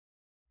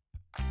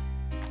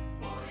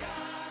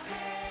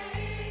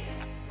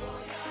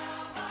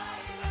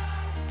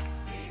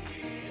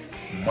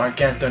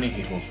Marc Anthony,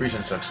 his most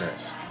recent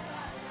success,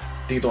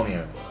 Tito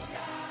Nieves,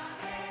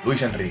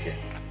 Luis Enrique,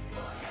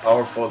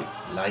 powerful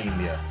La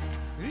India,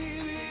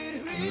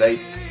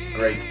 late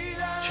great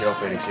Cheo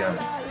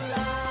Feliciano.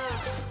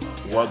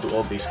 What do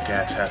all these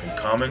cats have in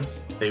common?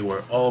 They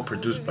were all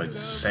produced by the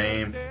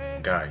same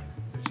guy,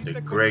 the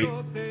great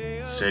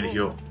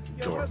Sergio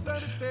George.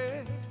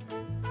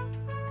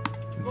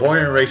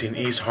 Born and raised in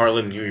East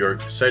Harlem, New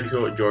York,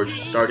 Sergio George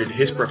started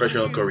his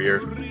professional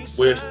career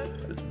with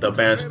the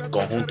bands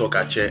Conjunto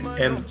Caché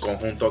and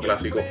Conjunto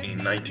Clásico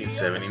in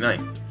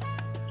 1979.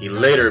 He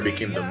later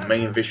became the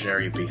main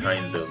visionary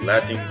behind the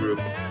Latin group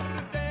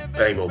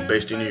label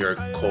based in New York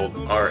called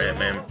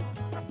RMM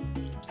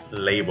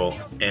Label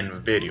and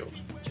Videos.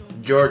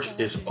 George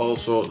is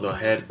also the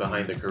head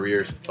behind the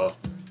careers of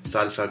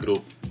salsa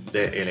group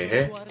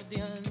DLG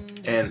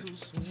and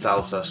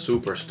salsa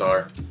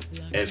superstar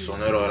El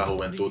Sonero de la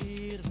Juventud,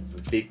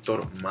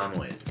 Víctor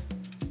Manuel.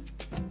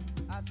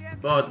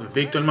 But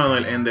Víctor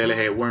Manuel and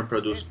DLG weren't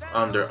produced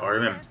under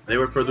RMM. They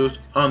were produced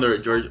under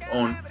George's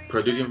own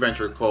producing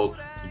venture called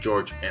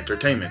George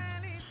Entertainment.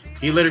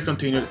 He later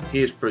continued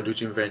his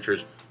producing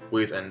ventures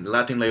with a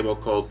Latin label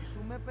called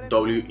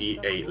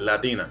WEA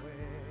Latina,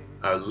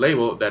 a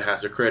label that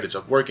has the credits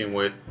of working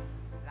with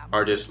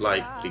artists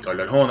like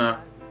Ricardo Arjona,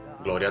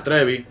 Gloria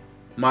Trevi,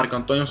 Marco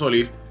Antonio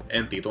Solís,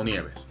 and Tito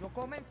Nieves.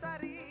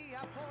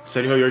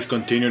 Sergio George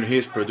continued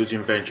his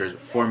producing ventures,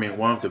 forming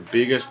one of the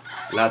biggest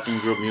Latin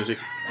group music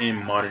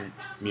in modern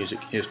music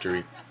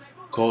history,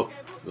 called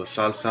the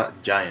Salsa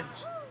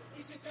Giants,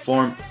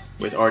 formed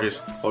with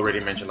artists already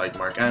mentioned like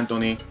Marc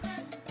Anthony,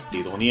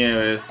 Tito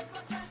Nieves,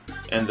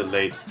 and the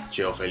late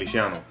Cheo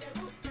Feliciano,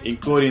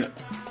 including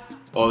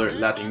other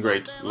Latin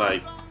greats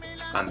like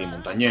Andy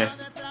Montañez,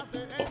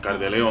 Oscar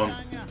de León,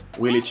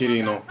 Willy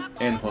Chirino,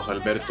 and José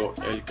Alberto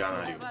El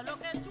Canario.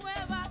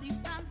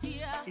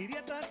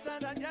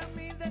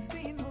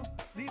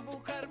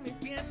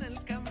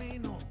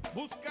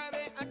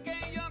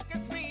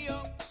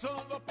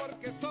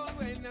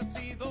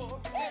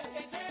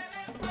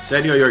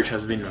 Sergio George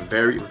has been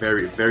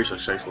very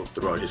successful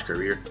throughout his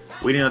career,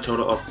 winning a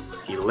total of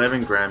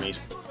 11 Grammys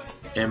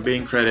and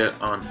being credited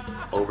on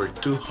over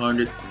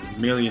 200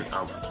 million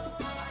albums.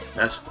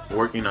 That's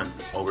working on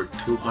over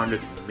 200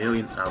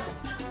 million albums.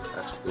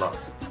 That's a lot.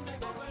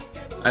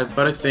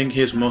 But I think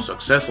his most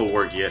successful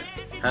work yet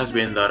has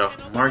been that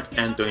of Marc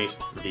Anthony's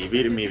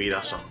Vivir Mi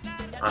Vida song,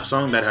 a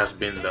song that has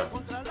been the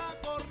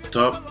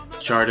top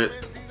charted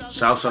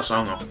salsa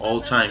song of all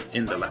time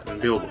in the Latin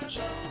billboards.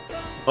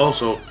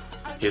 Also,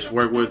 his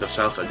work with the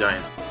Salsa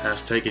Giants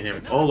has taken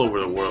him all over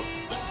the world,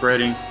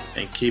 spreading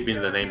and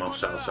keeping the name of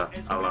salsa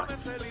alive.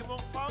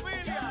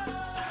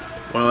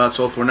 Well, that's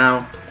all for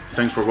now.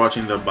 Thanks for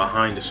watching the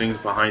behind the scenes,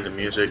 behind the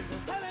music,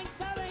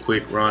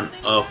 quick run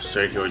of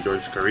Sergio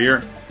George's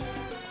career.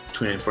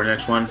 Tune in for the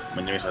next one.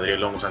 My name is Adriel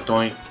Longo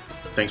Santoni.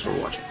 Thanks for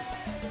watching.